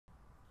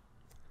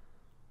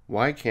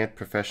Why Can't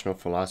Professional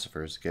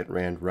Philosophers Get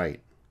Rand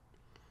Right?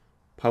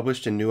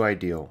 Published in New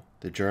Ideal,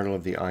 the Journal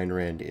of the Ayn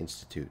Rand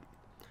Institute.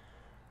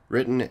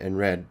 Written and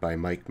read by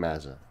Mike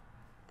Mazza.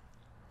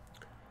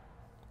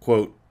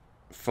 Quote,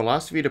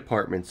 philosophy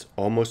departments,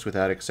 almost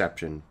without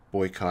exception,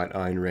 boycott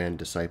Ayn Rand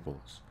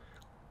disciples,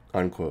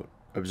 unquote,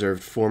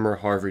 observed former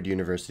Harvard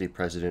University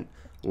President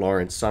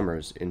Lawrence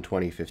Summers in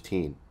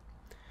 2015.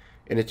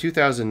 In a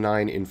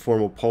 2009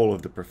 informal poll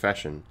of the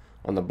profession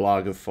on the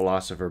blog of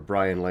philosopher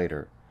Brian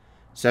Leiter,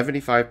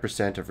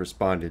 75% of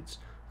respondents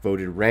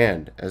voted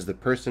Rand as the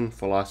person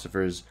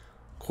philosophers,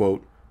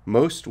 quote,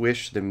 most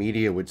wish the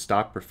media would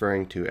stop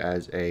referring to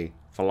as a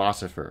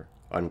philosopher,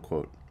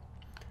 unquote.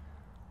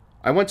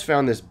 I once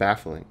found this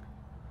baffling.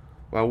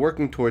 While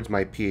working towards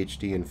my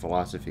PhD in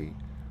philosophy,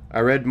 I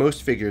read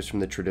most figures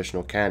from the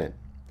traditional canon.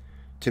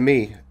 To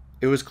me,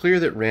 it was clear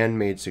that Rand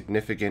made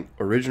significant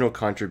original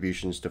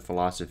contributions to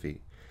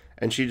philosophy,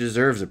 and she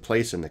deserves a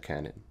place in the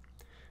canon.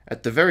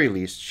 At the very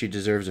least, she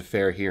deserves a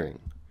fair hearing.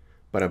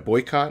 But a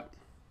boycott?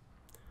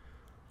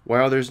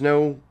 While there's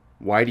no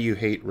 "Why do you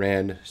hate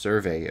Rand"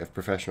 survey of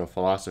professional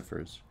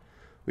philosophers,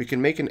 we can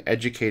make an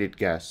educated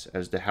guess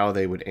as to how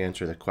they would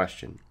answer the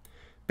question,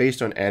 based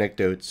on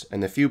anecdotes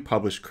and the few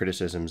published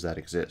criticisms that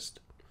exist.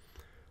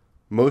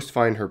 Most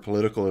find her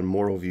political and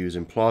moral views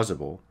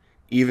implausible,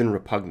 even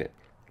repugnant.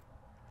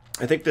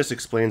 I think this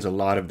explains a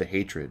lot of the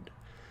hatred,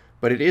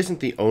 but it isn't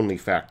the only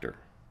factor.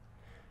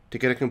 To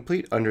get a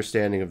complete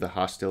understanding of the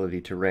hostility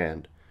to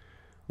Rand,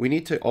 we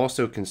need to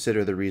also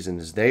consider the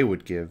reasons they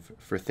would give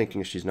for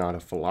thinking she's not a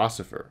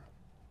philosopher.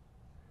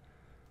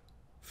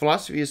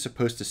 Philosophy is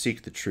supposed to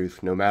seek the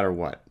truth no matter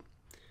what.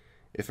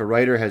 If a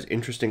writer has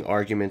interesting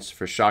arguments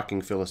for shocking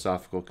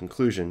philosophical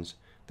conclusions,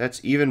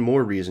 that's even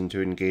more reason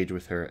to engage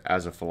with her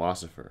as a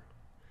philosopher.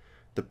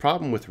 The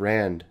problem with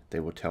Rand, they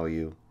will tell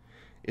you,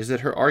 is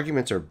that her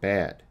arguments are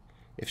bad,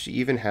 if she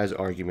even has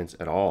arguments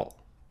at all.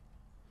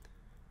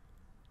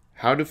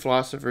 How do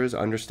philosophers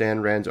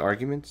understand Rand's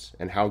arguments,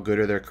 and how good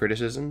are their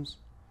criticisms?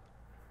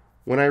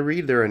 When I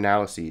read their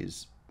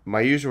analyses,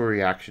 my usual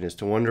reaction is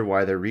to wonder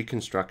why their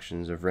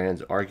reconstructions of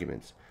Rand's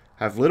arguments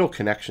have little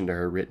connection to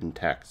her written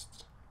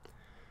texts.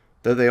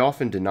 Though they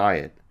often deny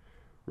it,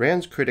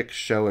 Rand's critics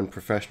show in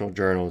professional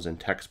journals and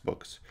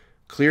textbooks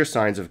clear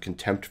signs of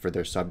contempt for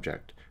their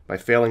subject by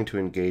failing to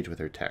engage with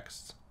her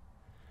texts.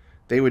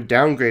 They would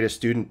downgrade a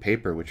student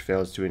paper which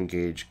fails to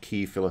engage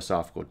key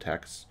philosophical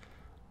texts.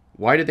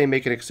 Why did they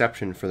make an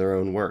exception for their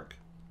own work?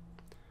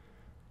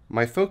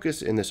 My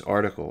focus in this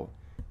article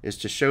is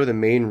to show the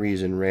main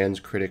reason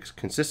Rand's critics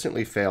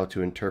consistently fail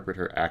to interpret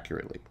her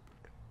accurately.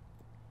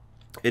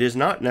 It is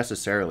not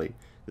necessarily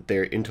that they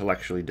are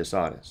intellectually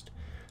dishonest,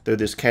 though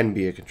this can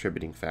be a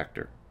contributing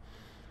factor.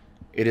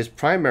 It is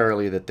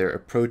primarily that their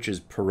approach is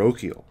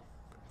parochial,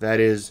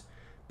 that is,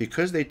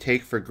 because they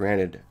take for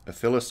granted a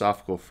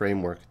philosophical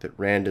framework that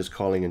Rand is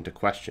calling into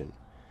question.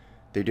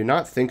 They do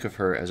not think of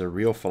her as a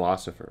real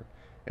philosopher,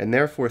 and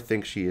therefore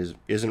think she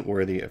isn't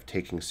worthy of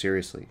taking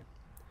seriously.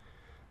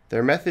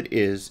 Their method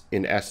is,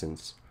 in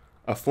essence,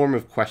 a form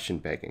of question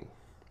begging.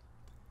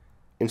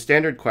 In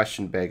standard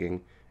question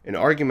begging, an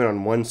argument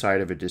on one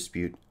side of a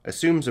dispute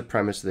assumes a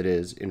premise that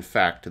is, in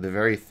fact, the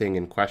very thing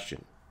in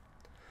question.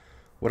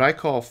 What I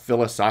call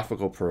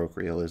philosophical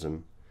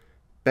parochialism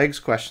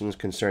begs questions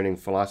concerning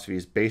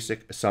philosophy's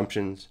basic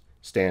assumptions,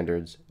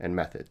 standards, and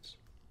methods.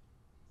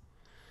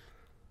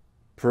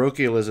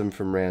 Parochialism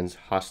from Rand's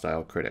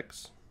hostile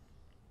critics.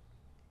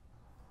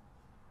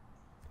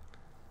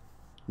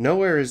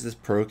 Nowhere is this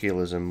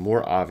parochialism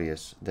more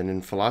obvious than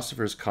in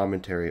philosophers'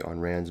 commentary on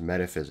Rand's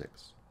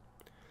metaphysics.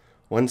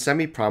 One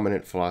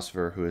semi-prominent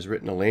philosopher who has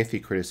written a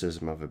lengthy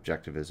criticism of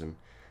objectivism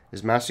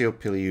is Massimo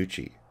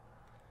Pigliucci,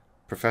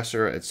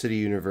 professor at City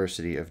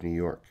University of New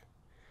York.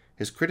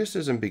 His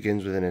criticism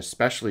begins with an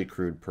especially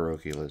crude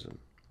parochialism.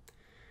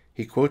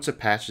 He quotes a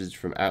passage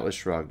from Atlas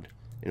Shrugged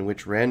in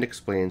which Rand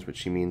explains what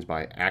she means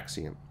by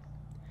axiom.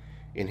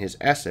 In his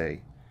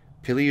essay,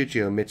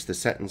 Pigliucci omits the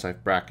sentence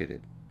I've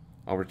bracketed.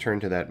 I'll return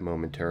to that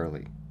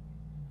momentarily.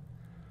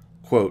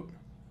 Quote,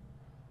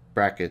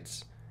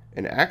 brackets,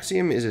 an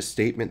axiom is a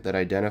statement that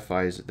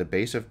identifies the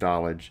base of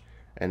knowledge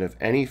and of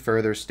any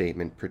further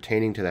statement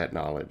pertaining to that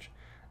knowledge,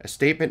 a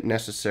statement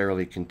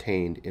necessarily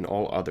contained in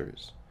all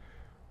others,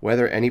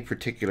 whether any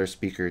particular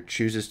speaker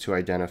chooses to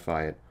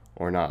identify it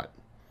or not,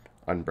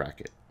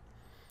 unbracket.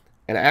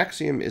 An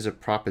axiom is a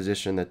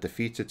proposition that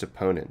defeats its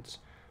opponents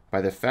by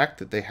the fact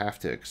that they have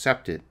to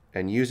accept it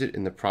and use it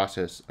in the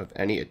process of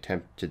any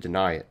attempt to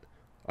deny it,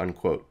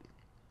 unquote.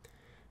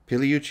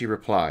 Pigliucci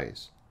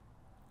replies,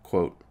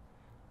 quote,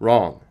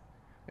 wrong.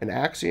 An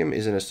axiom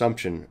is an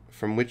assumption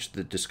from which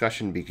the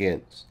discussion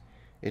begins.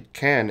 It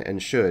can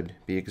and should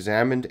be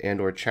examined and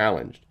or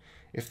challenged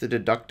if the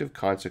deductive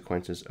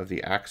consequences of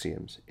the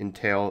axioms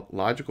entail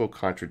logical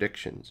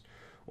contradictions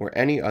or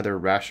any other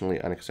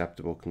rationally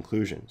unacceptable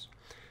conclusions.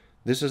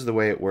 This is the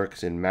way it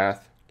works in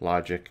math,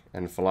 logic,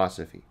 and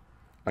philosophy,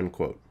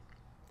 unquote.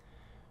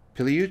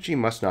 Pigliucci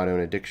must not own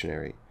a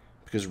dictionary,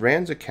 because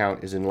Rand's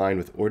account is in line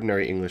with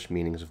ordinary English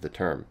meanings of the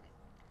term.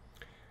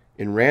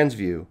 In Rand's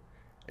view,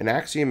 an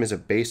axiom is a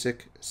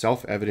basic,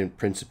 self-evident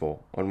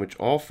principle on which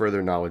all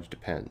further knowledge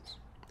depends.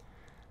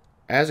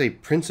 As a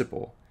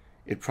principle,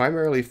 it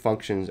primarily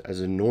functions as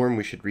a norm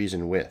we should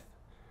reason with,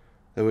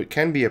 though it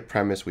can be a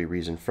premise we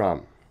reason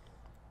from.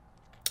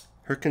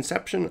 Her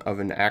conception of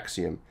an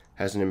axiom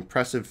has an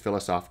impressive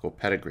philosophical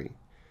pedigree,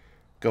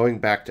 going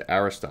back to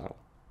Aristotle.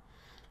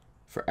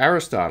 For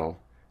Aristotle,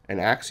 an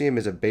axiom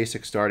is a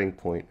basic starting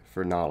point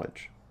for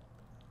knowledge.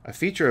 A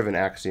feature of an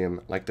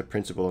axiom, like the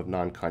principle of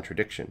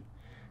non-contradiction,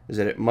 is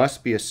that it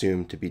must be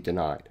assumed to be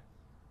denied.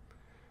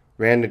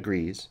 Rand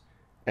agrees,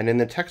 and in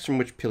the text from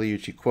which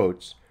Pigliucci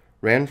quotes,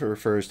 Rand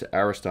refers to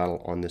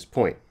Aristotle on this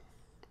point.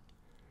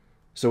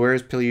 So where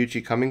is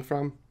Pigliucci coming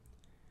from?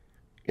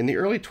 In the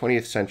early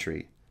 20th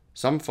century,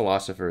 some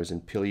philosophers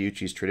in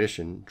Pigliucci's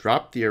tradition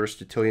dropped the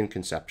Aristotelian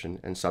conception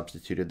and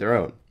substituted their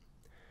own.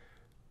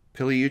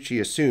 Pigliucci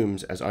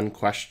assumes as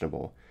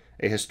unquestionable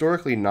a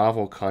historically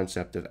novel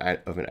concept of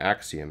an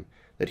axiom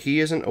that he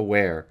isn't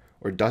aware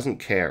or doesn't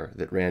care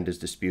that Rand is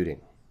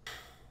disputing.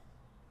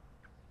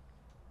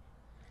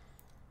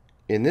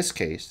 In this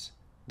case,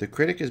 the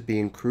critic is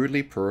being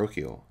crudely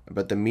parochial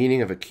about the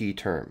meaning of a key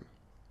term.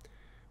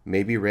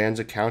 Maybe Rand's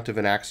account of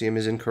an axiom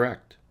is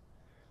incorrect,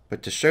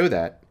 but to show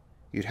that,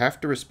 you'd have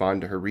to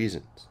respond to her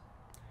reasons.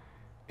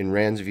 In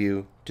Rand's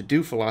view, to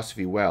do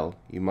philosophy well,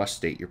 you must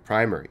state your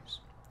primaries.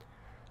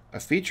 A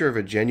feature of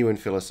a genuine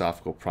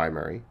philosophical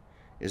primary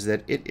is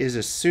that it is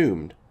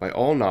assumed by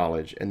all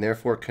knowledge and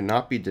therefore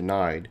cannot be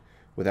denied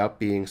without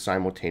being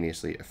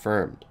simultaneously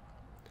affirmed.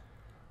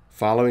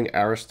 Following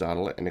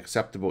Aristotle and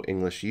acceptable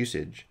English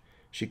usage,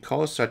 she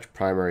calls such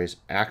primaries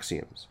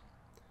axioms.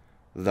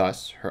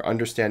 Thus, her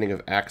understanding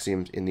of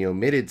axioms in the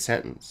omitted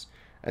sentence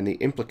and the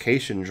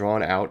implication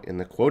drawn out in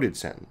the quoted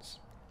sentence.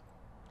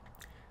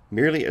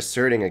 Merely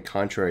asserting a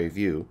contrary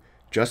view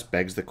just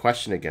begs the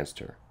question against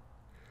her.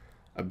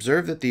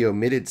 Observe that the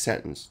omitted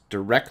sentence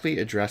directly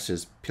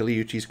addresses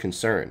Pigliucci's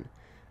concern,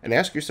 and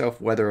ask yourself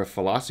whether a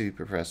philosophy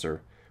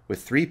professor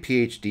with 3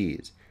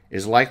 PhDs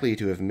is likely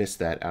to have missed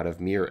that out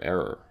of mere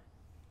error.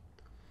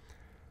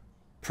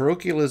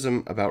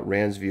 Parochialism about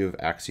Rand's view of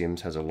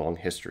axioms has a long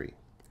history.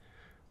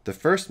 The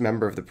first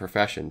member of the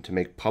profession to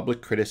make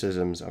public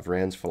criticisms of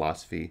Rand's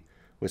philosophy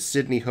was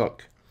Sidney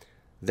Hook,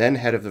 then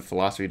head of the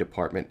philosophy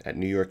department at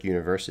New York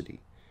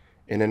University,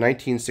 in a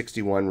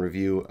 1961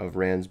 review of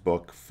Rand's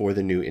book For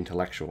the New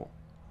Intellectual.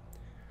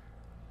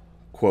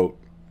 Quote,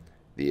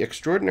 "The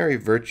extraordinary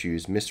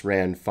virtues Miss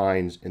Rand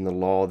finds in the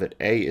law that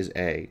A is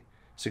A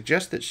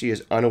suggest that she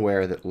is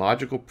unaware that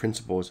logical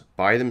principles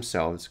by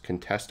themselves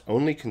contest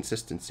only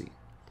consistency.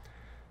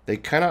 They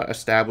cannot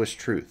establish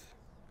truth.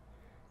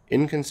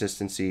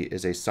 Inconsistency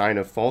is a sign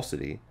of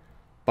falsity,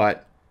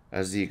 but,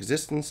 as the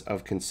existence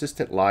of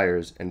consistent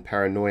liars and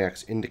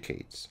paranoiacs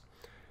indicates,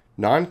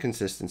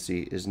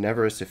 non-consistency is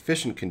never a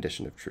sufficient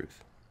condition of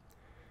truth."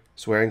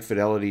 Swearing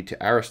fidelity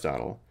to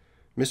Aristotle,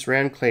 Miss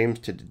Rand claims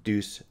to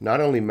deduce not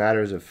only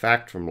matters of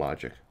fact from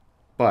logic,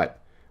 but,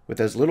 with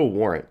as little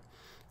warrant,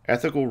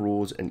 ethical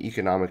rules and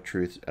economic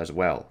truths as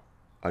well.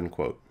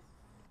 Unquote.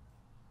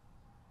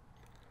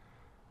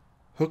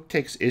 Hook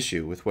takes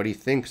issue with what he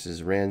thinks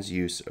is Rand's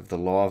use of the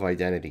law of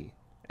identity,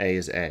 A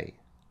is A.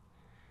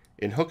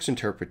 In Hook's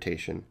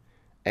interpretation,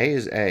 A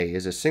is A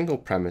is a single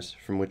premise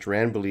from which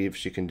Rand believes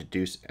she can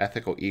deduce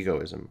ethical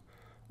egoism,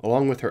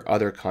 along with her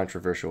other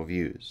controversial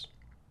views.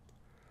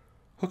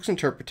 Hook's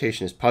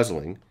interpretation is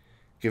puzzling,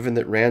 given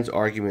that Rand's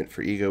argument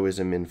for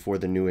egoism in For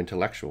the New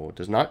Intellectual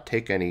does not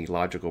take any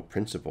logical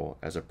principle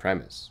as a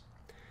premise.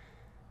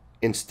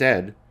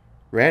 Instead,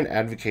 Rand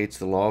advocates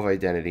the law of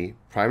identity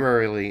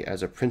primarily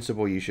as a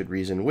principle you should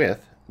reason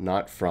with,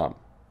 not from.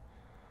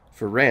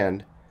 For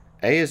Rand,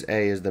 A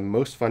is the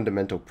most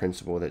fundamental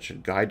principle that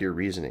should guide your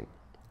reasoning.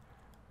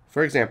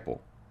 For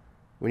example,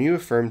 when you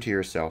affirm to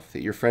yourself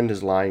that your friend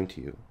is lying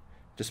to you,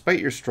 despite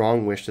your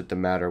strong wish that the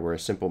matter were a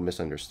simple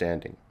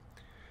misunderstanding,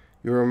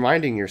 you are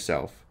reminding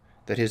yourself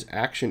that his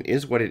action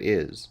is what it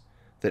is,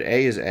 that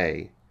A is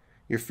A,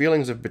 your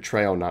feelings of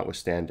betrayal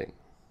notwithstanding.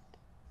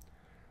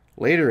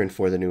 Later in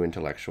For the New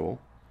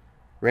Intellectual,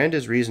 Rand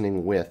is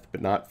reasoning with,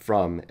 but not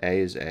from, A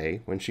is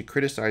A when she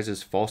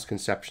criticizes false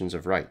conceptions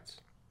of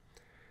rights.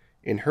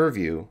 In her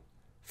view,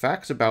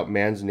 facts about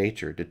man's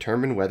nature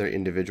determine whether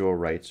individual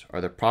rights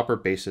are the proper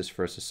basis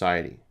for a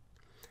society.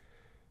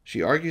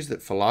 She argues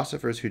that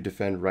philosophers who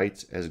defend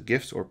rights as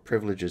gifts or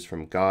privileges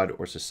from God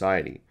or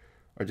society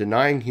are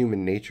denying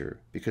human nature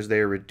because they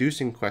are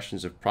reducing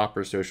questions of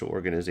proper social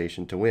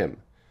organization to whim,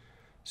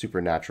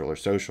 supernatural or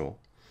social,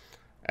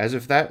 as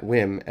if that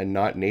whim and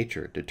not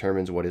nature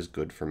determines what is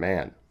good for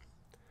man.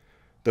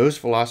 Those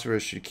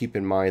philosophers should keep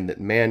in mind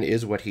that man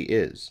is what he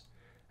is,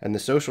 and the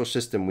social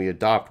system we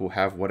adopt will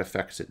have what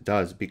effects it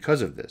does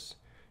because of this,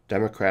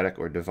 democratic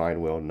or divine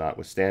will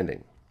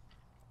notwithstanding.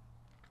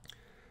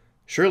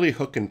 Surely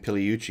Hook and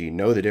Pigliucci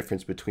know the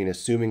difference between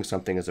assuming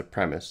something as a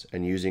premise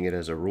and using it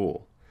as a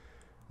rule,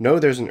 know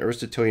there's an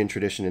Aristotelian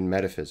tradition in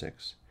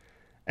metaphysics,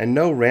 and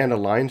know Rand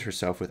aligns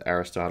herself with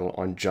Aristotle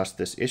on just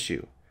this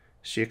issue.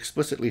 She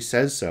explicitly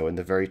says so in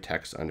the very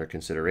text under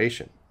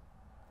consideration.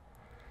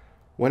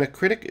 When a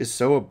critic is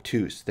so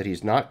obtuse that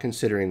he's not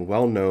considering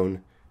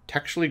well-known,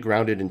 textually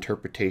grounded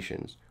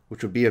interpretations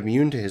which would be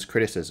immune to his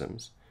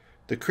criticisms,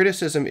 the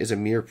criticism is a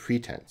mere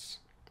pretense.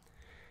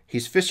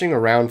 He's fishing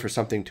around for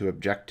something to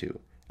object to,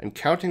 and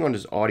counting on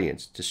his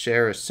audience to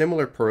share a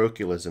similar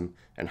parochialism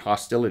and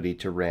hostility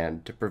to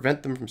Rand to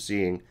prevent them from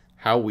seeing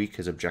how weak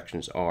his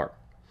objections are.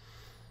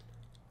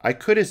 I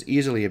could as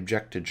easily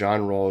object to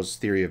John Rawls'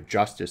 theory of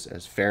justice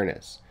as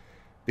fairness,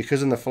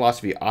 because in the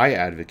philosophy I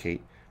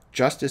advocate,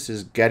 justice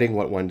is getting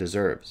what one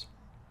deserves.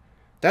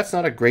 That's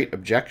not a great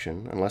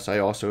objection unless I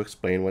also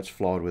explain what's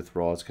flawed with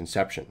Rawls'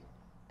 conception.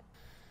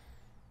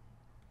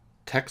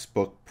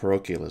 Textbook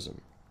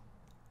parochialism.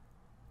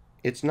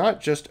 It's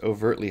not just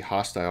overtly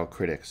hostile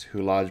critics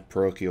who lodge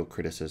parochial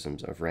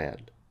criticisms of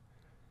Rand.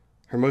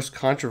 Her most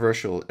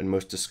controversial and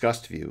most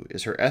discussed view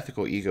is her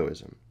ethical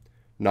egoism,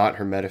 not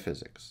her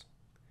metaphysics.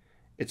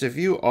 It's a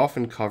view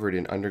often covered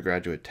in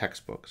undergraduate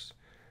textbooks,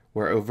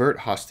 where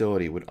overt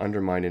hostility would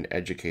undermine an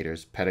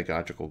educator's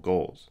pedagogical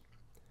goals.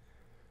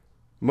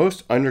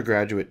 Most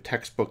undergraduate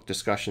textbook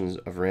discussions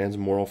of Rand's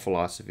moral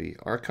philosophy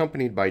are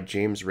accompanied by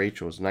James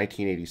Rachel's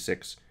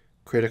 1986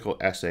 critical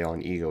essay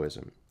on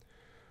egoism,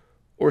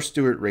 or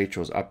Stuart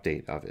Rachel's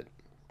update of it.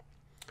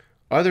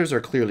 Others are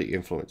clearly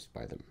influenced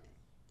by them.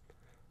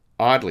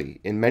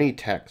 Oddly, in many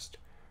texts,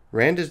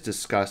 Rand is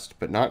discussed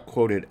but not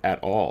quoted at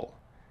all,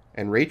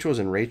 and Rachel's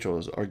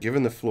are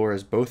given the floor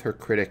as both her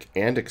critic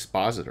and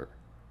expositor.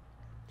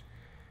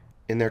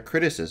 In their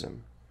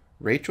criticism,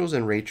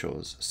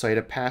 Rachel's cite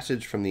a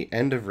passage from the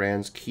end of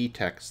Rand's key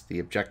text, The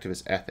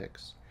Objectivist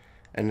Ethics,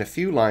 and a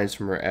few lines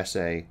from her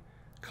essay,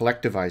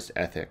 Collectivized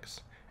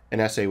Ethics, an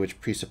essay which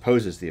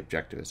presupposes the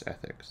Objectivist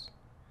Ethics.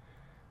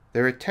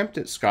 Their attempt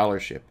at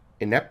scholarship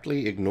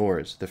ineptly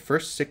ignores the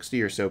first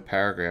 60 or so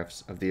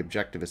paragraphs of the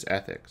Objectivist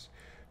Ethics,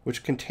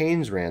 which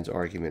contains Rand's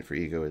argument for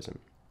egoism.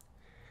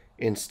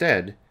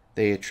 Instead,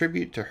 they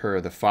attribute to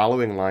her the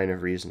following line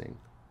of reasoning.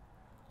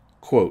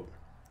 Quote,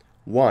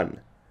 1.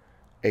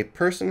 A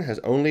person has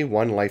only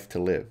one life to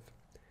live.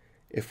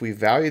 If we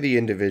value the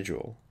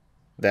individual,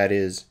 that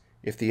is,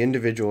 if the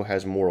individual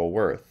has moral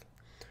worth,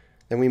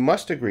 then we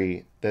must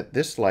agree that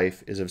this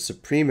life is of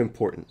supreme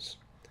importance.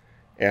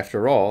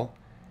 After all,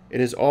 it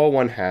is all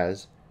one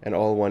has and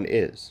all one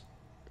is.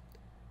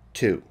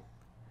 2.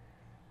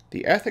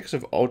 The ethics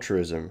of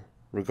altruism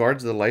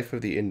regards the life of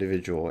the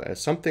individual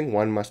as something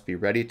one must be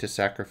ready to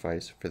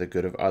sacrifice for the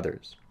good of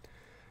others.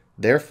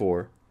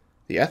 Therefore,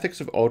 the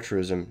ethics of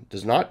altruism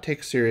does not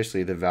take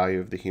seriously the value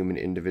of the human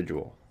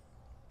individual.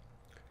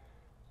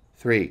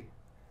 3.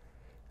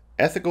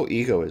 Ethical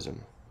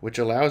egoism, which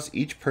allows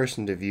each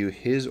person to view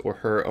his or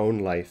her own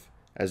life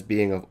as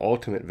being of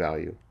ultimate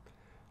value,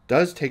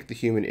 does take the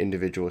human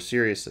individual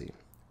seriously.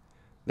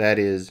 That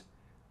is,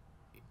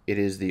 it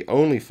is the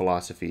only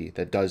philosophy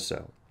that does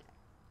so.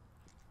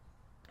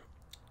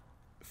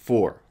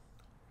 4.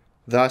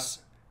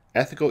 Thus,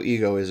 ethical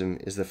egoism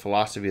is the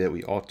philosophy that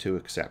we ought to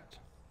accept.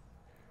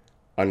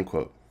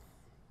 Unquote.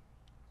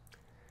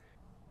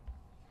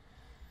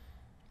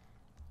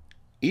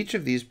 Each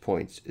of these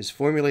points is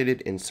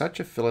formulated in such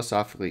a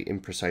philosophically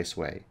imprecise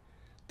way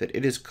that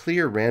it is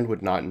clear Rand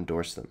would not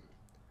endorse them.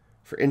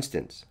 For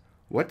instance,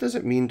 what does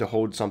it mean to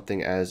hold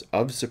something as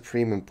of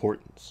supreme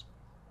importance?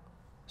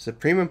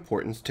 Supreme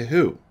importance to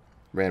who?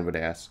 Rand would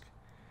ask.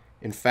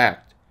 In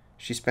fact,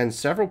 she spends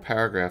several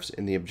paragraphs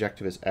in the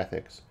Objectivist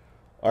Ethics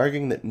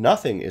arguing that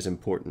nothing is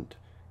important,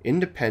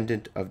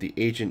 independent of the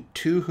agent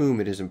to whom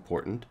it is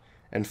important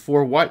and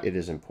for what it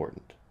is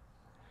important.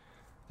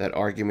 That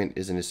argument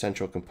is an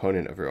essential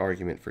component of her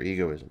argument for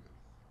egoism.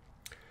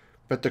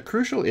 But the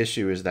crucial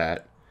issue is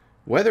that,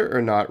 whether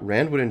or not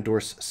Rand would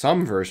endorse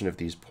some version of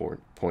these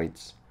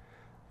points,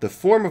 the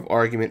form of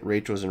argument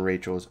Rachel's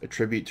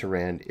attribute to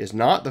Rand is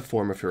not the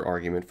form of her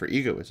argument for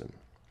egoism.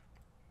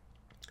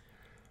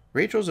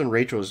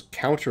 Rachel's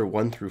counter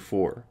 1 through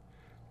 4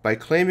 by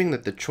claiming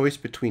that the choice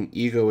between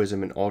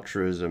egoism and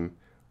altruism,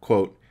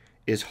 quote,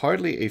 is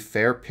hardly a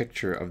fair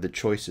picture of the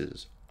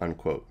choices,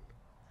 unquote.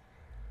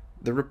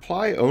 The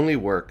reply only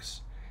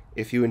works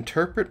if you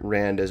interpret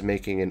Rand as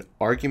making an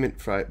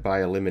argument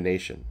by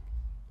elimination.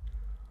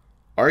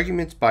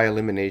 Arguments by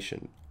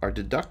elimination are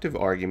deductive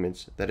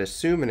arguments that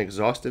assume an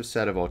exhaustive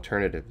set of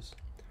alternatives,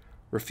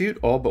 refute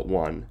all but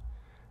one,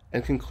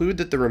 and conclude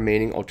that the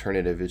remaining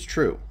alternative is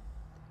true.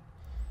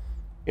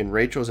 In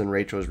Rachel's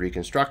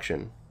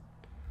reconstruction,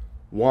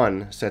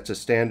 1 sets a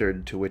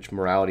standard to which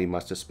morality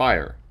must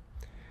aspire.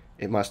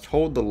 It must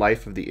hold the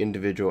life of the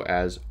individual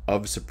as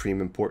of supreme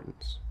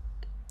importance.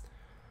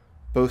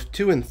 Both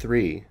 2 and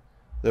 3,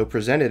 though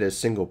presented as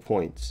single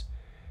points,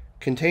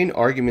 contain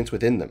arguments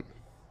within them.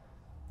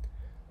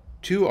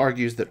 2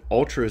 argues that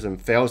altruism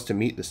fails to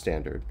meet the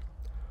standard,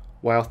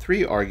 while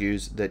 3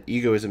 argues that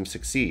egoism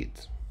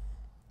succeeds.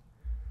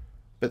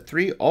 But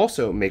 3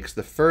 also makes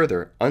the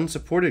further,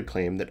 unsupported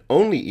claim that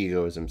only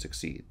egoism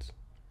succeeds.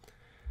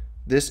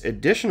 This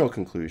additional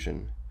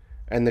conclusion,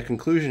 and the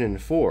conclusion in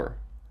 4,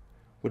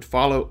 would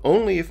follow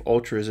only if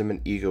altruism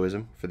and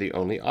egoism were the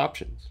only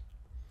options.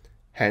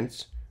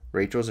 Hence,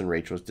 Rachel's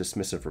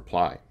dismissive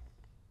reply.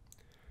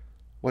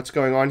 What's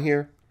going on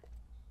here?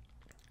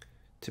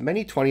 To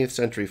many 20th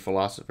century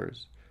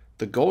philosophers,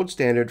 the gold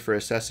standard for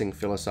assessing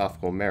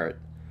philosophical merit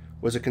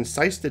was a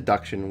concise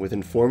deduction with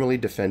informally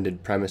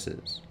defended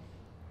premises.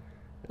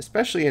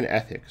 Especially in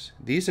ethics,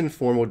 these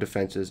informal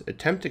defenses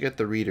attempt to get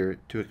the reader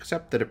to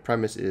accept that a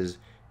premise is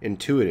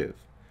intuitive,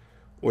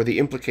 or the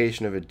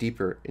implication of a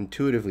deeper,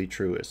 intuitively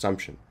true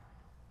assumption.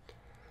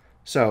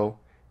 So,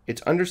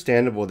 it's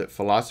understandable that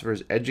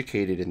philosophers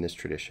educated in this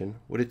tradition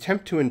would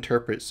attempt to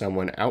interpret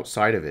someone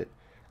outside of it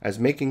as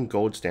making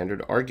gold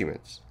standard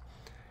arguments.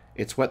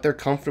 It's what they're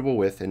comfortable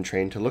with and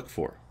trained to look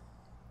for.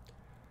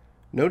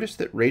 Notice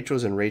that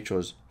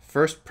Rachel's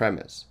first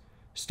premise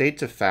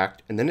states a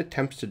fact and then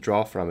attempts to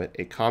draw from it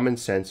a common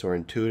sense or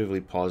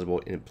intuitively plausible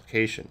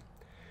implication.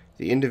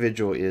 The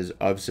individual is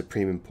of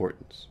supreme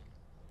importance.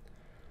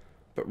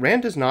 But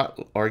Rand does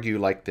not argue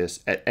like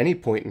this at any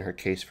point in her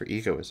case for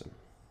egoism.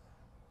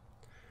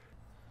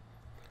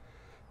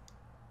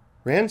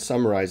 Rand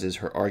summarizes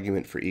her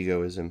argument for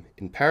egoism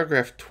in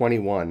paragraph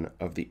 21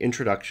 of the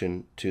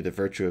Introduction to the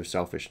Virtue of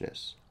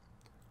Selfishness.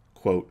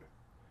 Quote,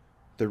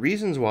 "The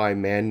reasons why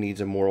man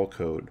needs a moral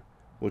code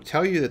will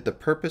tell you that the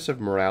purpose of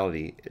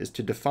morality is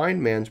to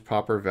define man's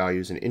proper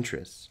values and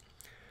interests,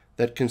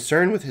 that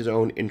concern with his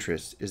own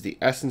interests is the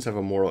essence of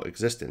a moral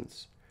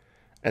existence,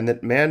 and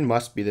that man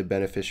must be the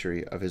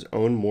beneficiary of his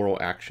own moral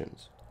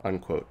actions."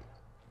 Unquote.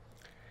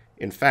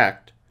 In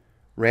fact,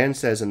 Rand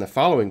says in the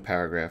following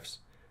paragraphs,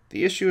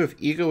 the issue of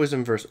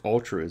egoism versus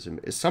altruism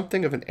is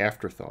something of an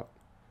afterthought.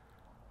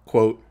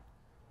 Quote,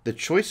 "The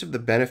choice of the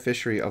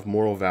beneficiary of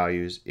moral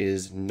values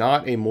is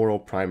not a moral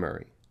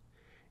primary.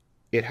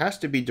 It has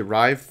to be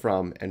derived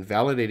from and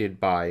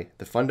validated by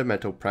the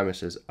fundamental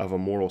premises of a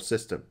moral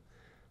system."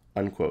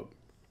 Unquote.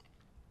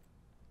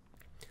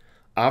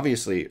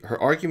 Obviously,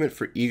 her argument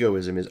for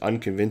egoism is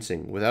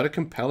unconvincing without a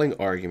compelling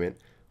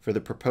argument for the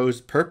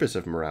proposed purpose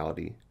of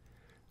morality,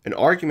 an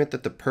argument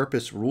that the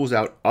purpose rules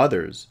out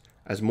others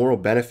as moral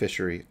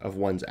beneficiary of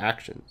one's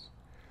actions,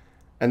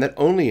 and that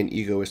only an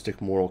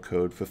egoistic moral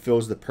code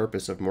fulfills the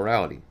purpose of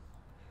morality.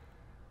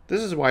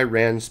 This is why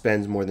Rand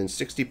spends more than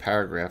 60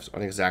 paragraphs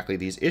on exactly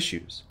these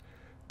issues,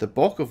 the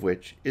bulk of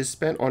which is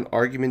spent on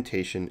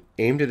argumentation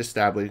aimed at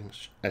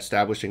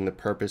establishing the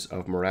purpose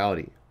of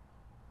morality.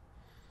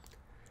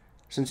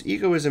 Since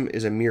egoism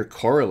is a mere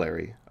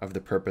corollary of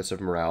the purpose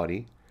of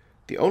morality,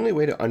 the only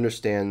way to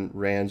understand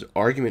Rand's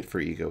argument for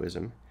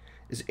egoism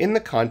is in the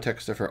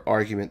context of her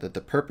argument that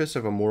the purpose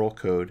of a moral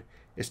code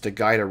is to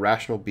guide a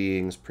rational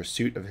being's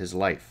pursuit of his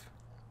life.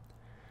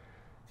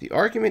 The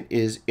argument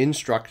is, in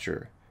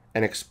structure,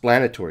 an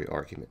explanatory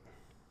argument.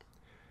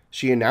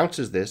 She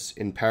announces this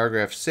in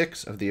paragraph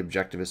 6 of the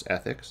Objectivist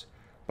Ethics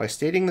by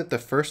stating that the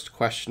first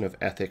question of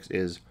ethics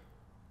is,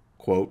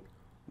 quote,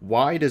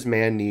 "Why does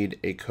man need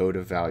a code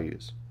of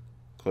values?"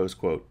 Close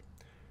quote.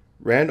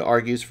 Rand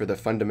argues for the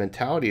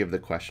fundamentality of the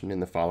question in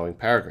the following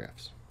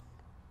paragraphs.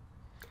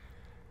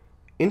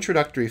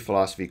 Introductory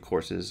philosophy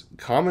courses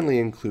commonly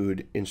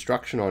include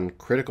instruction on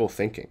critical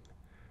thinking,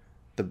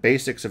 the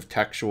basics of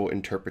textual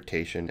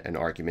interpretation and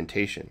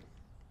argumentation.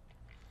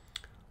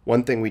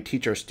 One thing we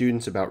teach our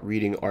students about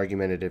reading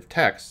argumentative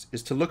texts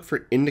is to look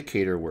for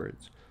indicator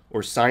words,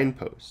 or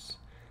signposts,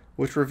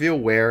 which reveal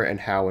where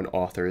and how an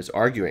author is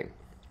arguing.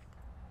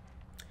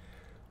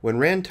 When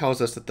Rand tells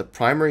us that the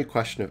primary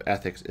question of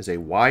ethics is a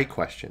why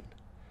question,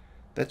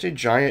 that's a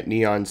giant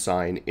neon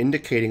sign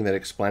indicating that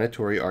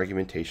explanatory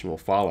argumentation will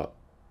follow.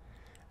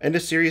 And a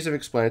series of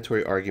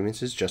explanatory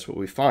arguments is just what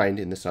we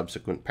find in the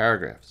subsequent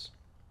paragraphs.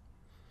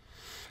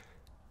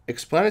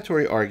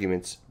 Explanatory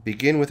arguments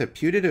begin with a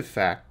putative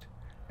fact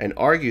and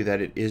argue that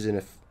it is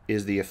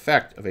the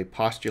effect of a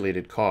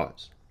postulated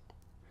cause.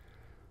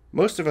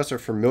 Most of us are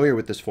familiar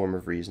with this form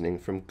of reasoning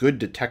from good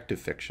detective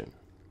fiction.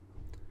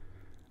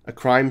 A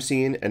crime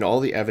scene and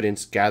all the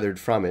evidence gathered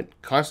from it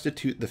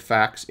constitute the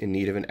facts in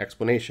need of an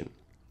explanation.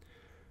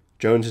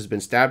 Jones has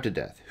been stabbed to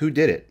death. Who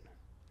did it?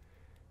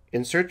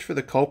 In search for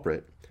the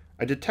culprit,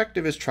 a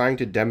detective is trying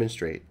to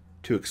demonstrate,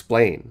 to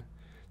explain,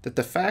 that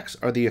the facts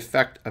are the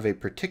effect of a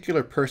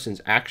particular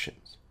person's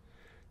actions,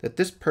 that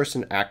this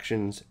person's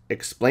actions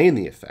explain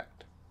the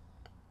effect.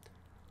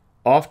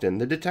 Often,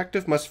 the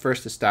detective must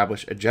first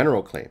establish a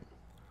general claim.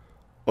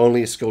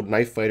 Only a skilled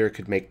knife fighter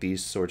could make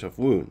these sorts of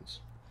wounds.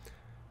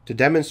 To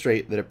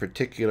demonstrate that a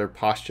particular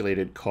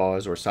postulated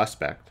cause or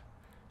suspect,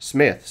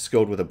 Smith,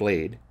 skilled with a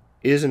blade,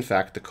 is in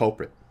fact the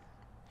culprit.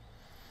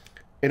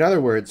 In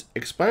other words,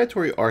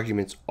 explanatory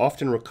arguments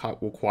often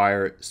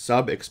require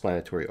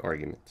sub-explanatory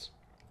arguments.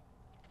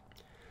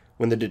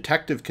 When the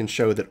detective can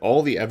show that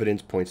all the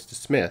evidence points to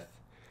Smith,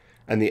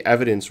 and the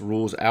evidence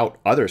rules out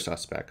other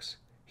suspects,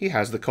 he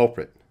has the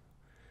culprit.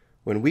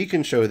 When we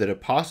can show that a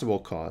possible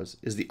cause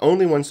is the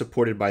only one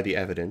supported by the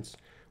evidence,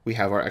 we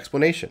have our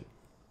explanation.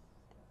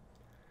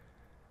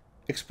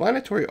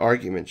 Explanatory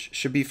arguments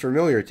should be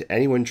familiar to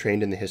anyone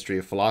trained in the history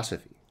of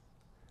philosophy.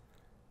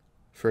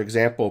 For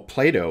example,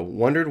 Plato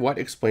wondered what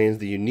explains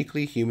the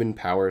uniquely human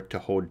power to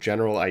hold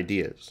general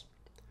ideas.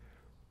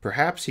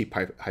 Perhaps, he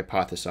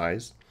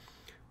hypothesized,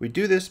 we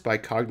do this by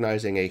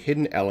cognizing a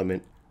hidden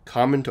element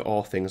common to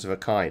all things of a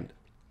kind.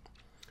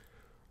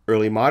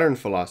 Early modern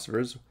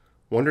philosophers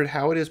wondered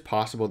how it is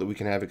possible that we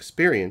can have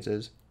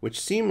experiences which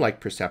seem like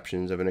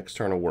perceptions of an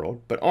external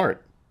world, but aren't.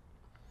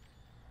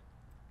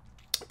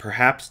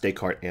 Perhaps,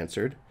 Descartes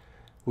answered,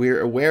 we are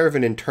aware of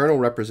an internal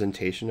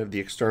representation of the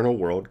external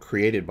world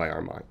created by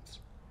our minds.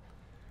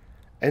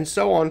 And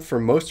so on for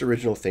most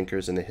original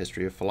thinkers in the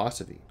history of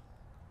philosophy.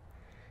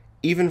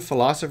 Even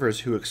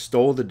philosophers who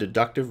extol the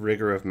deductive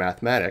rigor of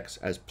mathematics,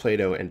 as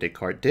Plato and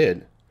Descartes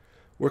did,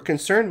 were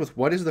concerned with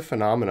what is the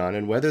phenomenon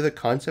and whether the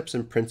concepts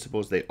and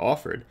principles they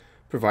offered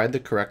provide the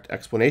correct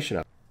explanation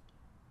of it.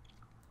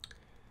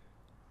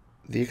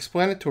 The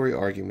explanatory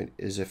argument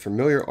is a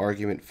familiar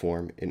argument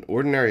form in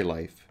ordinary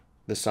life,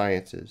 the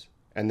sciences,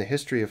 and the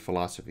history of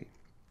philosophy.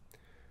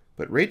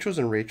 But Rachels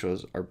and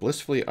Rachels are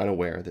blissfully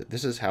unaware that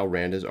this is how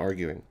Rand is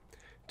arguing,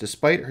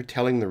 despite her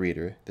telling the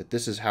reader that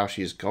this is how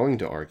she is going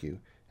to argue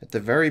at the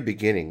very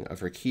beginning of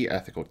her key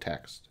ethical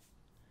text.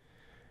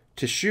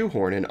 To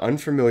shoehorn an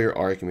unfamiliar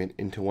argument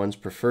into one's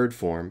preferred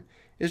form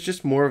is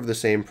just more of the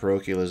same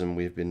parochialism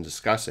we've been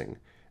discussing,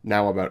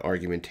 now about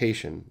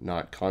argumentation,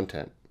 not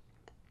content.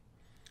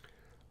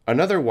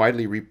 Another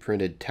widely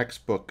reprinted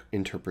textbook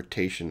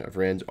interpretation of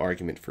Rand's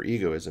argument for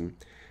egoism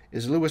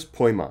is Louis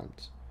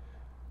Poimand's,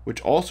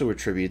 which also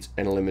attributes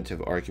an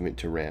eliminative argument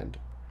to Rand.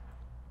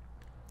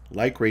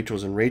 Like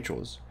Rachels and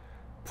Rachels,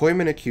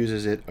 Poimand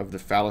accuses it of the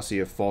fallacy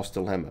of false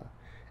dilemma,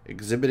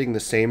 exhibiting the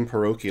same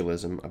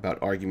parochialism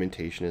about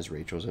argumentation as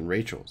Rachels and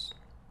Rachels.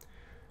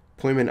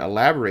 Poimand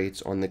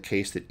elaborates on the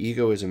case that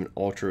egoism and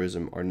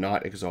altruism are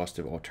not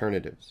exhaustive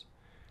alternatives.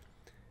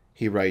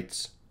 He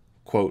writes,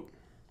 quote,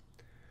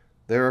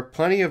 "There are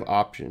plenty of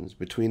options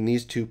between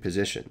these two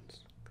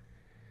positions.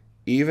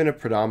 Even a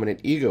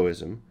predominant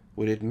egoism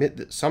would admit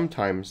that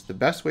sometimes the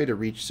best way to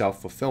reach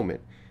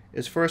self-fulfillment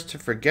is for us to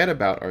forget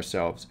about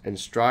ourselves and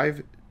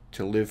strive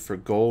to live for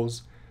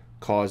goals,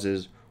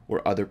 causes,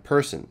 or other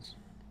persons.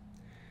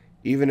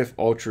 Even if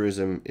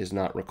altruism is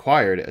not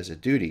required as a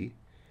duty,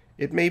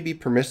 it may be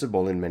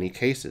permissible in many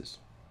cases.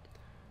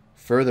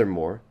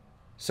 Furthermore,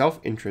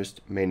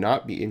 self-interest may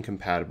not be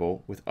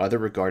incompatible with other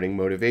regarding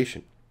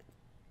motivation.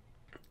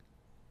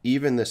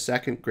 Even the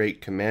second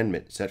great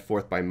commandment set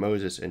forth by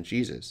Moses and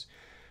Jesus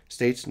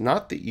states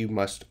not that you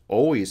must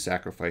always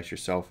sacrifice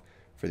yourself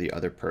for the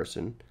other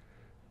person,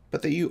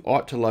 but that you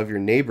ought to love your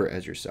neighbor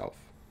as yourself.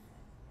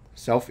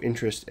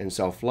 Self-interest and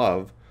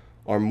self-love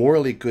are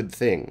morally good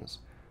things,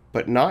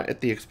 but not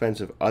at the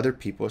expense of other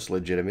people's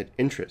legitimate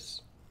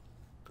interests.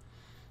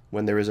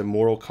 When there is a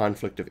moral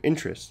conflict of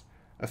interest,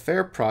 a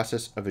fair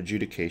process of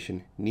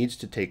adjudication needs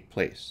to take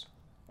place."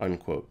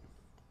 Unquote.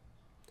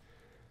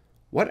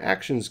 What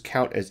actions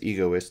count as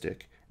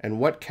egoistic and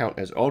what count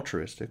as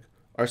altruistic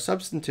are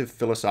substantive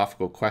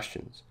philosophical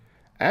questions,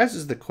 as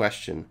is the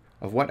question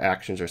of what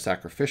actions are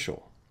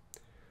sacrificial.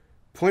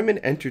 Poimand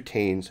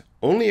entertains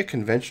only a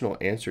conventional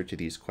answer to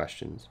these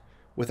questions,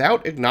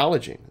 without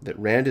acknowledging that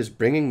Rand is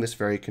bringing this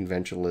very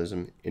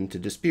conventionalism into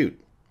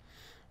dispute.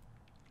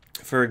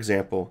 For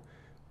example,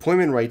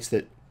 Poimand writes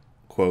that,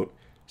 quote,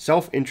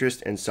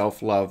 "Self-interest and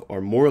self-love are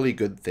morally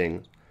good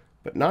things,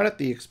 but not at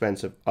the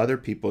expense of other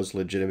people's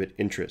legitimate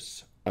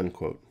interests,"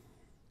 unquote.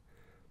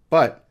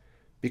 But,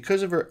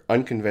 because of her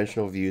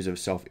unconventional views of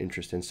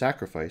self-interest and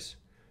sacrifice,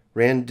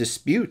 Rand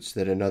disputes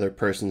that another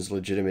person's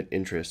legitimate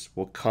interests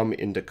will come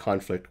into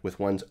conflict with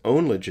one's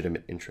own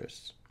legitimate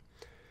interests.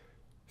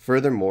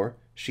 Furthermore,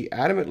 she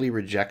adamantly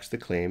rejects the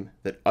claim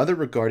that other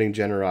regarding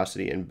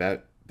generosity and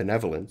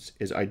benevolence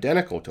is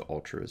identical to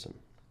altruism.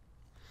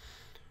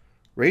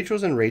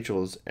 Rachels and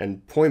Rachels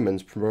and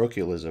Poimand's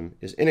parochialism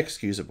is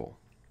inexcusable.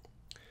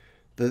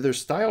 Though their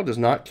style does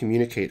not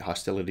communicate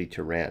hostility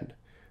to Rand,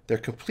 their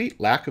complete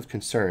lack of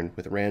concern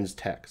with Rand's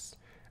texts,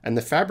 and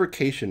the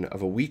fabrication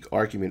of a weak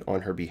argument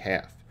on her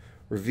behalf,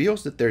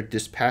 reveals that their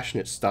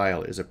dispassionate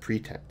style is a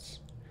pretense.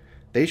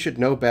 They should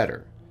know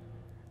better,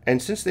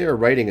 and since they are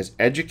writing as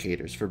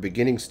educators for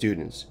beginning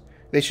students,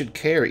 they should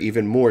care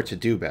even more to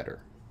do better.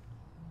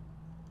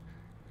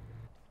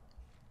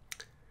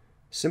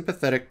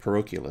 Sympathetic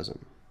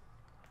parochialism.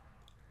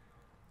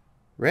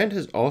 Rand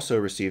has also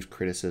received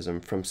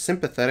criticism from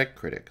sympathetic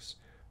critics,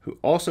 who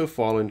also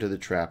fall into the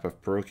trap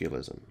of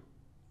parochialism.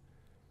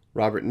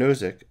 Robert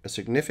Nozick, a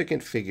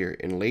significant figure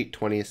in late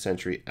 20th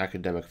century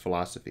academic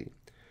philosophy,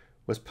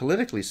 was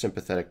politically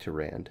sympathetic to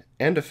Rand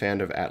and a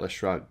fan of Atlas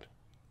Shrugged.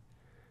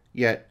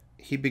 Yet,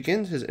 he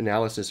begins his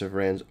analysis of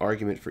Rand's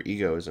argument for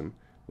egoism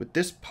with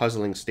this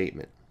puzzling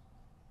statement.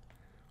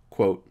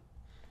 Quote,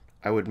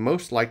 "I would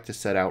most like to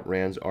set out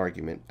Rand's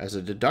argument as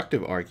a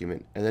deductive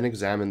argument and then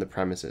examine the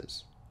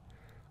premises.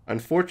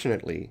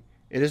 Unfortunately,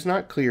 it is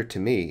not clear to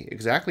me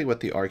exactly what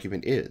the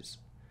argument is,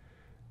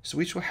 so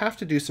we shall have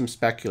to do some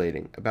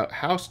speculating about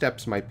how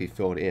steps might be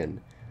filled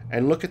in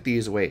and look at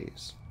these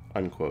ways."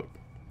 Unquote.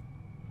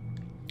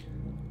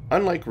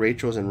 Unlike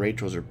Rachels and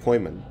Rachels or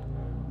Poimand,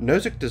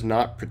 Nozick does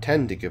not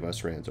pretend to give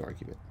us Rand's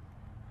argument.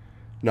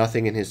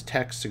 Nothing in his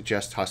text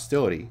suggests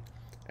hostility,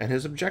 and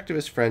his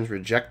objectivist friends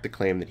reject the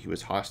claim that he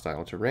was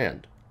hostile to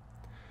Rand.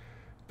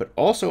 but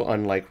also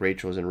unlike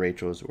Rachel's and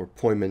Rachel's or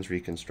Poyman's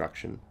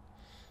reconstruction,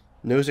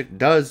 Nozick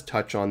does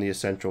touch on the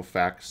essential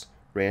facts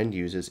Rand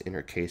uses in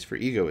her case for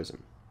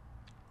egoism.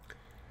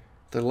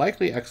 The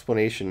likely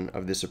explanation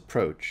of this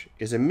approach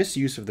is a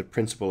misuse of the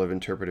principle of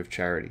interpretive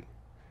charity.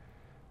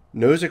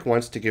 Nozick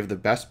wants to give the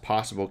best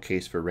possible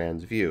case for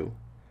Rand's view,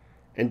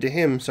 and to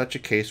him such a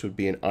case would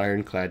be an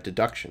ironclad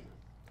deduction.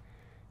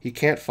 He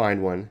can't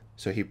find one,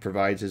 so he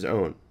provides his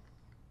own.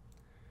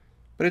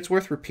 But it's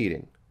worth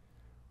repeating.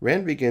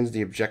 Rand begins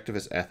the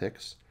objectivist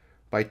ethics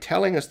by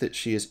telling us that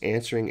she is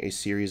answering a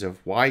series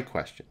of why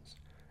questions,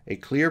 a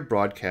clear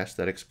broadcast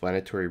that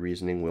explanatory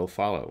reasoning will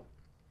follow.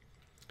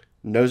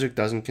 Nozick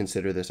doesn't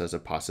consider this as a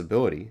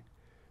possibility,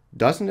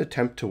 doesn't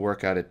attempt to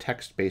work out a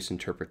text-based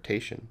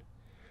interpretation,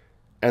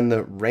 and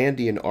the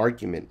Randian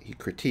argument he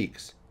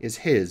critiques is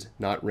his,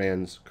 not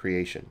Rand's,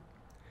 creation.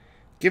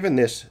 Given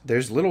this,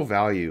 there's little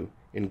value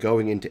in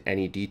going into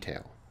any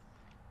detail.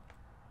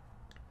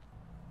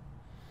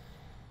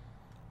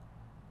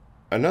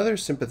 Another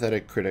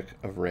sympathetic critic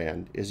of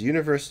Rand is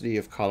University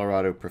of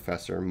Colorado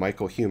professor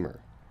Michael Huemer,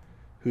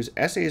 whose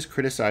essays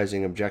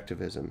criticizing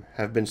objectivism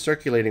have been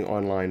circulating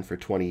online for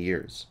 20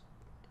 years.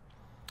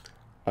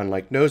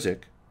 Unlike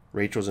Nozick,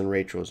 Rachel's and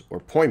Rachel's,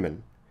 or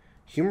Poyman,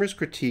 Huemer's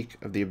critique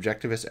of the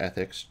objectivist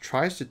ethics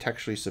tries to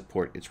textually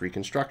support its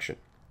reconstruction.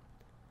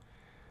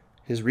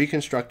 His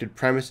reconstructed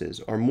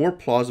premises are more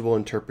plausible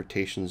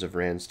interpretations of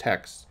Rand's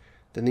texts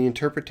than the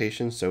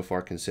interpretations so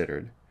far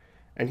considered,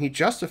 and he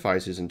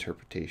justifies his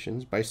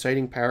interpretations by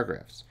citing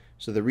paragraphs,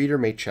 so the reader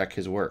may check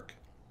his work.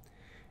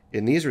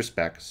 In these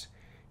respects,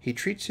 he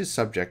treats his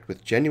subject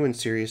with genuine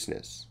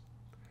seriousness.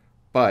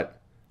 But,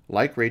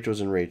 like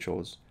Rachel's and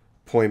Rachel's,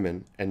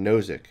 Poyman, and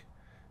Nozick,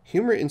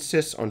 Huemer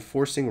insists on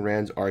forcing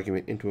Rand's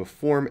argument into a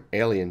form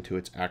alien to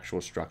its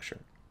actual structure.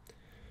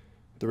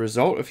 The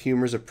result of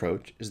Huemer's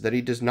approach is that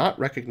he does not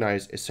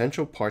recognize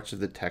essential parts of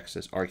the text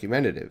as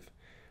argumentative,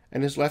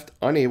 and is left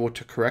unable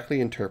to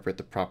correctly interpret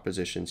the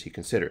propositions he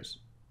considers.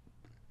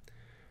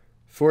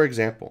 For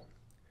example,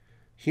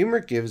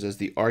 Huemer gives as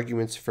the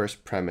argument's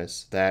first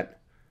premise that,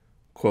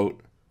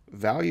 quote,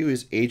 value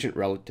is agent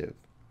relative.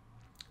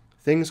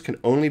 Things can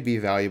only be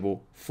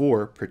valuable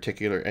for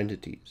particular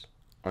entities,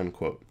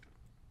 unquote.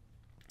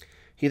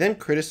 He then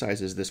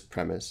criticizes this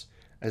premise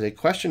as a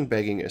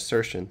question-begging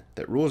assertion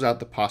that rules out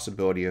the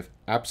possibility of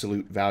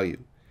absolute value,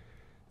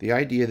 the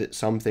idea that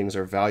some things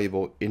are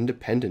valuable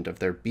independent of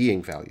their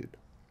being valued.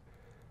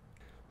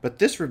 But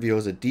this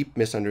reveals a deep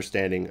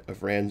misunderstanding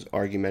of Rand's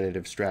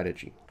argumentative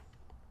strategy.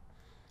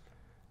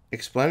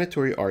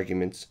 Explanatory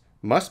arguments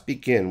must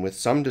begin with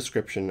some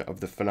description of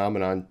the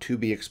phenomenon to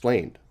be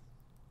explained.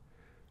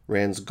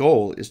 Rand's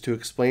goal is to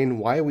explain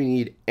why we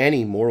need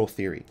any moral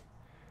theory,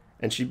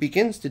 and she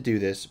begins to do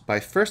this by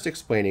first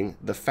explaining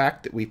the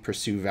fact that we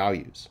pursue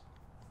values.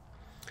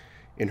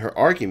 In her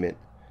argument,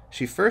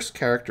 she first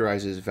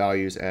characterizes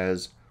values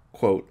as,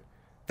 quote,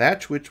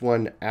 that which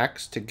one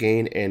acts to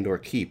gain and or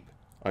keep,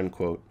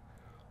 unquote,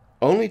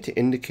 only to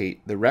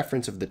indicate the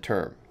reference of the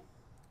term.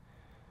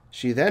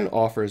 She then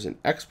offers an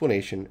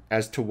explanation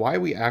as to why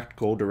we act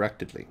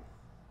goal-directedly.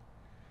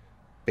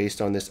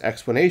 Based on this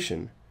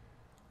explanation,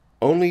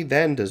 only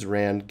then does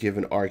Rand give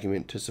an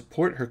argument to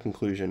support her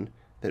conclusion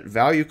that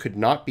value could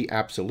not be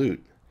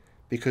absolute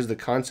because the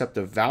concept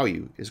of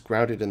value is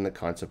grounded in the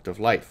concept of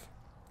life.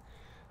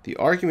 The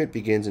argument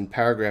begins in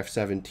paragraph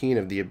 17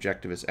 of the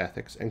Objectivist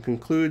Ethics and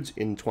concludes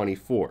in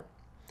 24.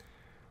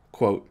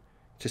 Quote,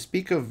 to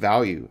speak of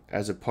value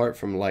as apart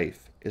from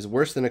life is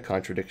worse than a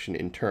contradiction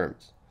in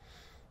terms.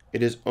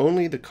 It is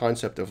only the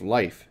concept of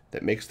life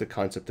that makes the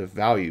concept of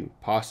value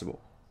possible,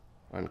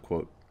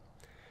 unquote.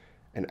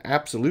 An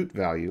absolute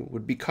value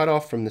would be cut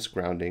off from this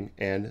grounding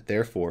and,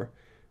 therefore,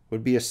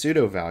 would be a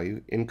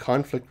pseudo-value in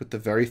conflict with the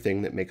very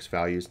thing that makes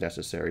values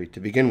necessary to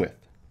begin with.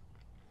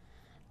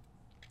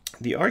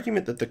 The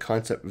argument that the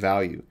concept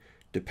value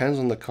depends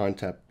on the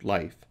concept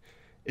life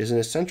is an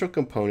essential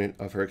component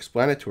of her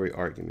explanatory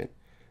argument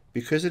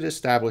because it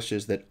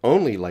establishes that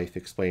only life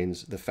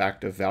explains the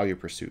fact of value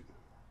pursuit.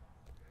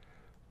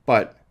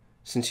 But,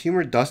 since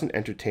Huemer doesn't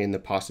entertain the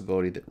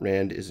possibility that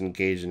Rand is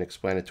engaged in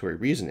explanatory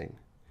reasoning,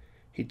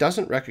 he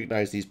doesn't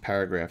recognize these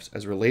paragraphs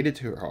as related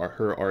to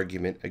her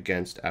argument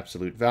against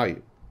absolute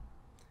value.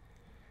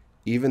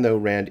 Even though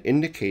Rand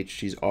indicates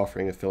she's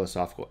offering a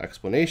philosophical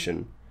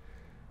explanation,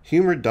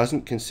 Huemer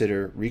doesn't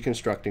consider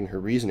reconstructing her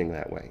reasoning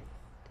that way.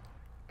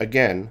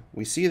 Again,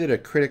 we see that a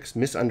critic's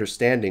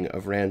misunderstanding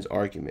of Rand's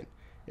argument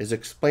is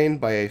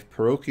explained by a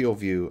parochial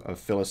view of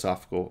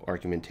philosophical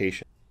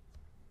argumentation.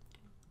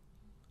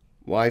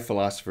 Why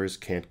philosophers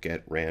can't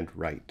get Rand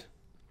right.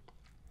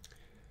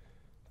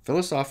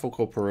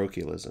 Philosophical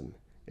parochialism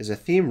is a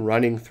theme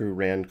running through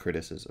Rand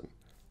criticism,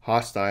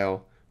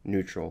 hostile,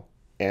 neutral,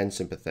 and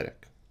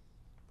sympathetic.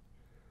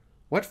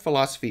 What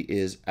philosophy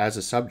is as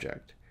a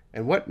subject,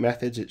 and what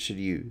methods it should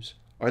use,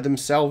 are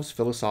themselves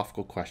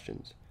philosophical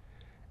questions,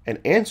 and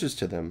answers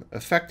to them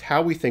affect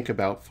how we think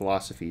about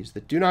philosophies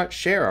that do not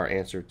share our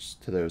answers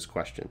to those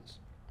questions.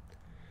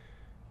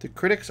 The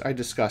critics I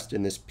discussed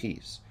in this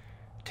piece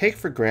take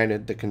for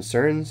granted the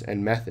concerns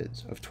and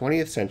methods of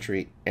 20th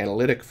century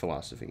analytic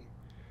philosophy,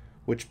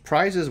 which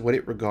prizes what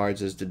it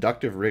regards as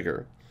deductive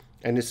rigor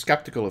and is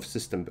skeptical of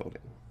system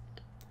building.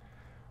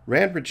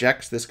 Rand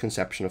rejects this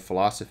conception of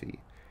philosophy,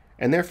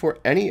 and therefore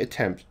any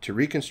attempt to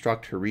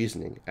reconstruct her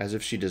reasoning as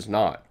if she does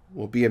not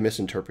will be a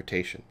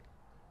misinterpretation.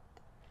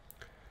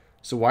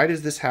 So why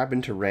does this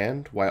happen to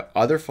Rand while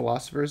other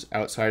philosophers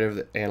outside of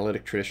the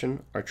analytic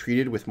tradition are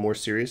treated with more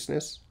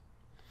seriousness?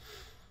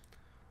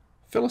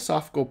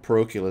 Philosophical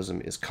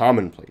parochialism is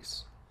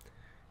commonplace.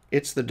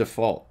 It's the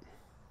default.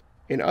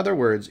 In other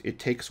words, it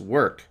takes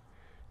work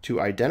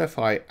to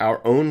identify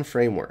our own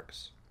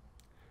frameworks.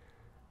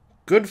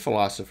 Good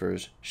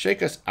philosophers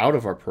shake us out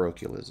of our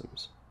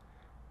parochialisms.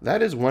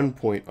 That is one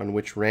point on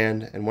which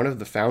Rand and one of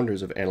the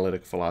founders of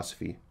analytic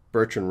philosophy,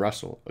 Bertrand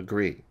Russell,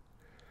 agree.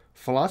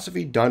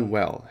 Philosophy done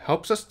well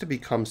helps us to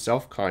become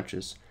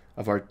self-conscious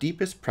of our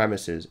deepest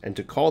premises and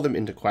to call them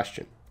into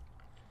question.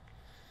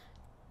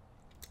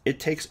 It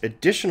takes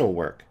additional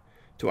work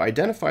to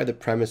identify the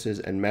premises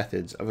and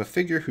methods of a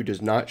figure who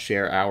does not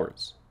share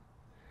ours.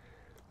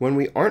 When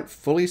we aren't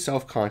fully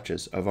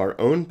self-conscious of our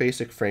own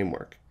basic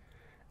framework,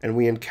 and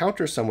we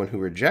encounter someone who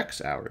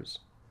rejects ours,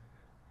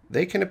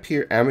 they can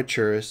appear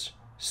amateurish,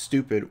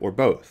 stupid, or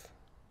both.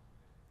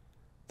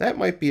 That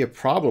might be a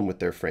problem with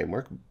their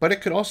framework, but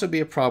it could also be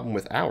a problem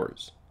with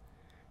ours.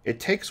 It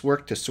takes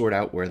work to sort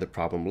out where the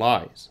problem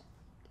lies.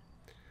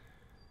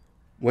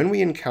 When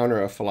we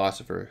encounter a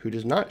philosopher who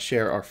does not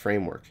share our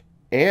framework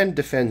and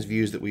defends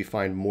views that we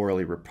find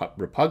morally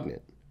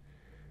repugnant,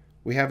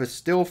 we have a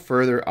still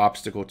further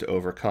obstacle to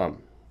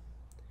overcome.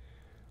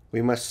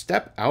 We must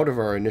step out of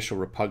our initial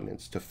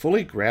repugnance to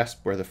fully grasp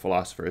where the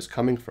philosopher is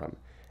coming from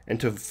and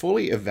to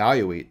fully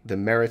evaluate the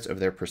merits of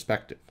their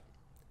perspective.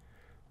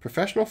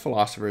 Professional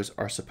philosophers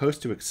are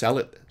supposed to excel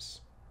at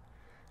this.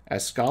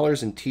 As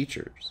scholars and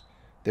teachers,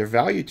 their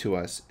value to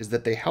us is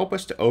that they help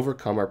us to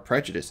overcome our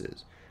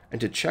prejudices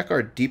and to check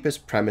our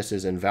deepest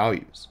premises and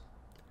values.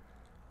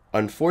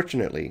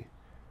 Unfortunately,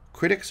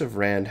 critics of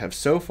Rand have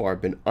so far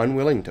been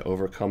unwilling to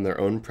overcome their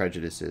own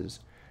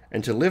prejudices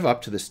and to live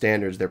up to the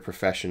standards their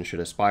profession should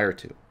aspire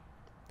to.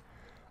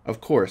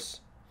 Of course,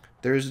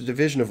 there is a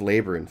division of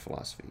labor in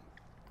philosophy.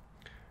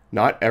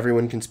 Not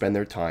everyone can spend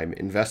their time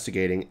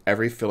investigating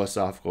every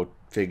philosophical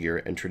figure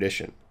and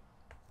tradition.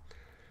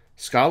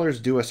 Scholars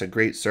do us a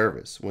great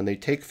service when they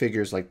take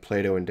figures like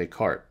Plato and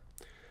Descartes,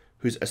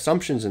 whose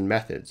assumptions and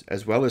methods,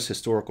 as well as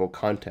historical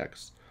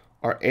contexts,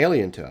 are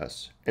alien to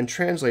us, and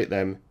translate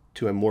them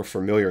to a more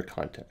familiar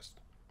context.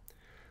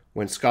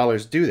 When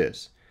scholars do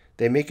this,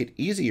 they make it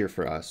easier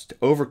for us to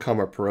overcome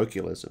our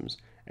parochialisms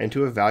and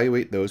to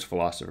evaluate those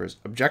philosophers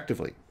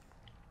objectively.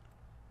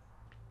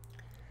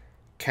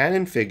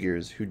 Canon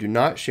figures who do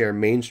not share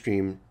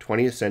mainstream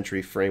 20th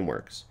century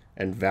frameworks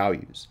and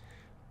values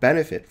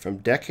benefit from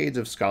decades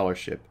of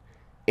scholarship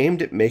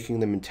aimed at making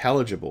them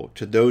intelligible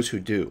to those who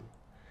do,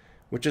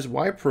 which is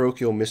why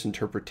parochial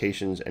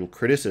misinterpretations and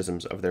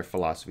criticisms of their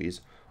philosophies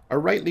are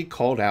rightly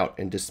called out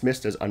and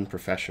dismissed as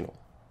unprofessional.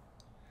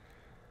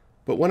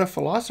 But when a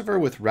philosopher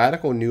with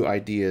radical new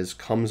ideas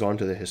comes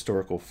onto the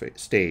historical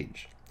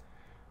stage,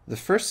 the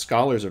first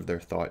scholars of their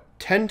thought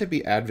tend to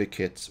be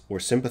advocates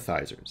or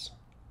sympathizers.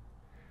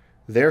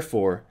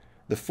 Therefore,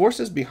 the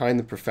forces behind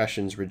the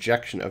profession's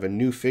rejection of a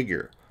new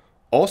figure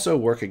also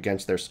work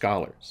against their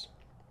scholars.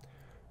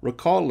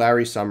 Recall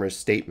Larry Summers'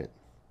 statement,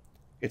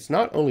 "It's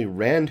not only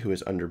Rand who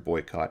is under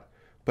boycott,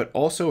 but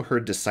also her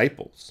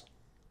disciples."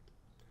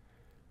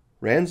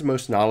 Rand's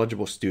most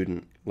knowledgeable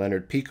student,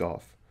 Leonard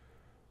Peikoff,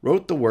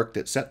 wrote the work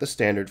that set the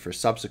standard for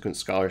subsequent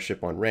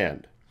scholarship on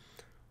Rand,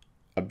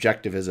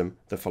 Objectivism,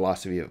 the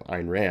Philosophy of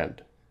Ayn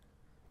Rand.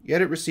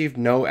 Yet it received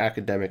no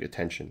academic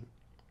attention.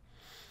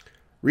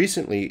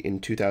 Recently, in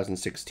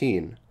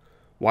 2016,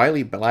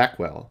 Wiley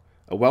Blackwell,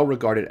 a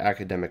well-regarded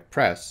academic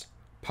press,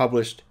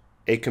 published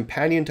A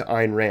Companion to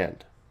Ayn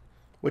Rand,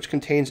 which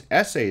contains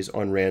essays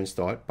on Rand's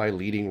thought by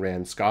leading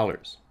Rand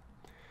scholars.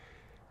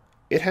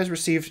 It has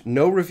received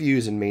no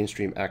reviews in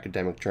mainstream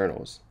academic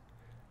journals,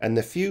 and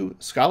the few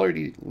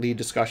scholarly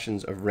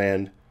discussions of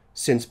Rand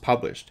since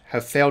published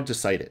have failed to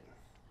cite it.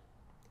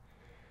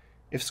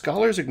 If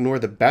scholars ignore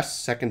the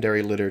best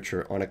secondary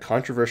literature on a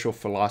controversial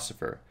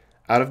philosopher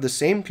out of the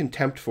same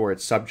contempt for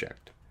its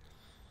subject,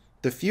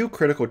 the few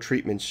critical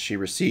treatments she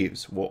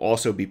receives will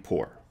also be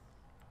poor.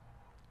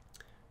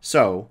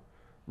 So,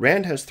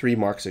 Rand has 3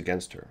 marks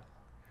against her.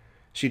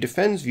 She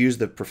defends views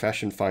the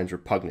profession finds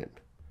repugnant,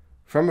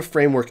 from a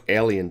framework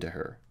alien to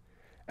her,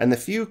 and the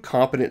few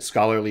competent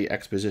scholarly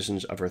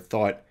expositions of her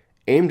thought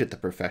aimed at the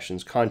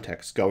profession's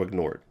context go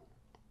ignored.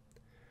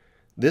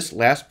 This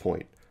last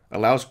point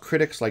allows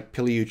critics like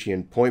Piliucci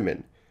and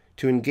Poyman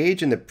to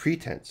engage in the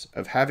pretense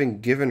of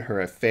having given her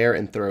a fair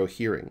and thorough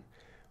hearing,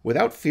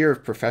 without fear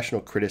of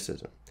professional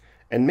criticism,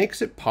 and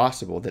makes it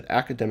possible that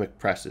academic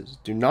presses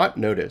do not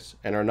notice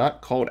and are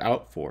not called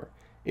out for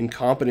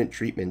incompetent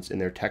treatments in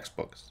their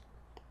textbooks.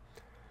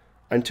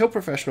 Until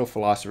professional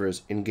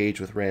philosophers engage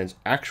with Rand's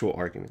actual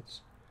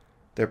arguments,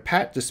 their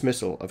pat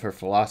dismissal of her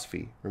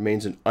philosophy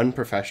remains an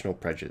unprofessional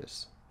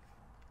prejudice.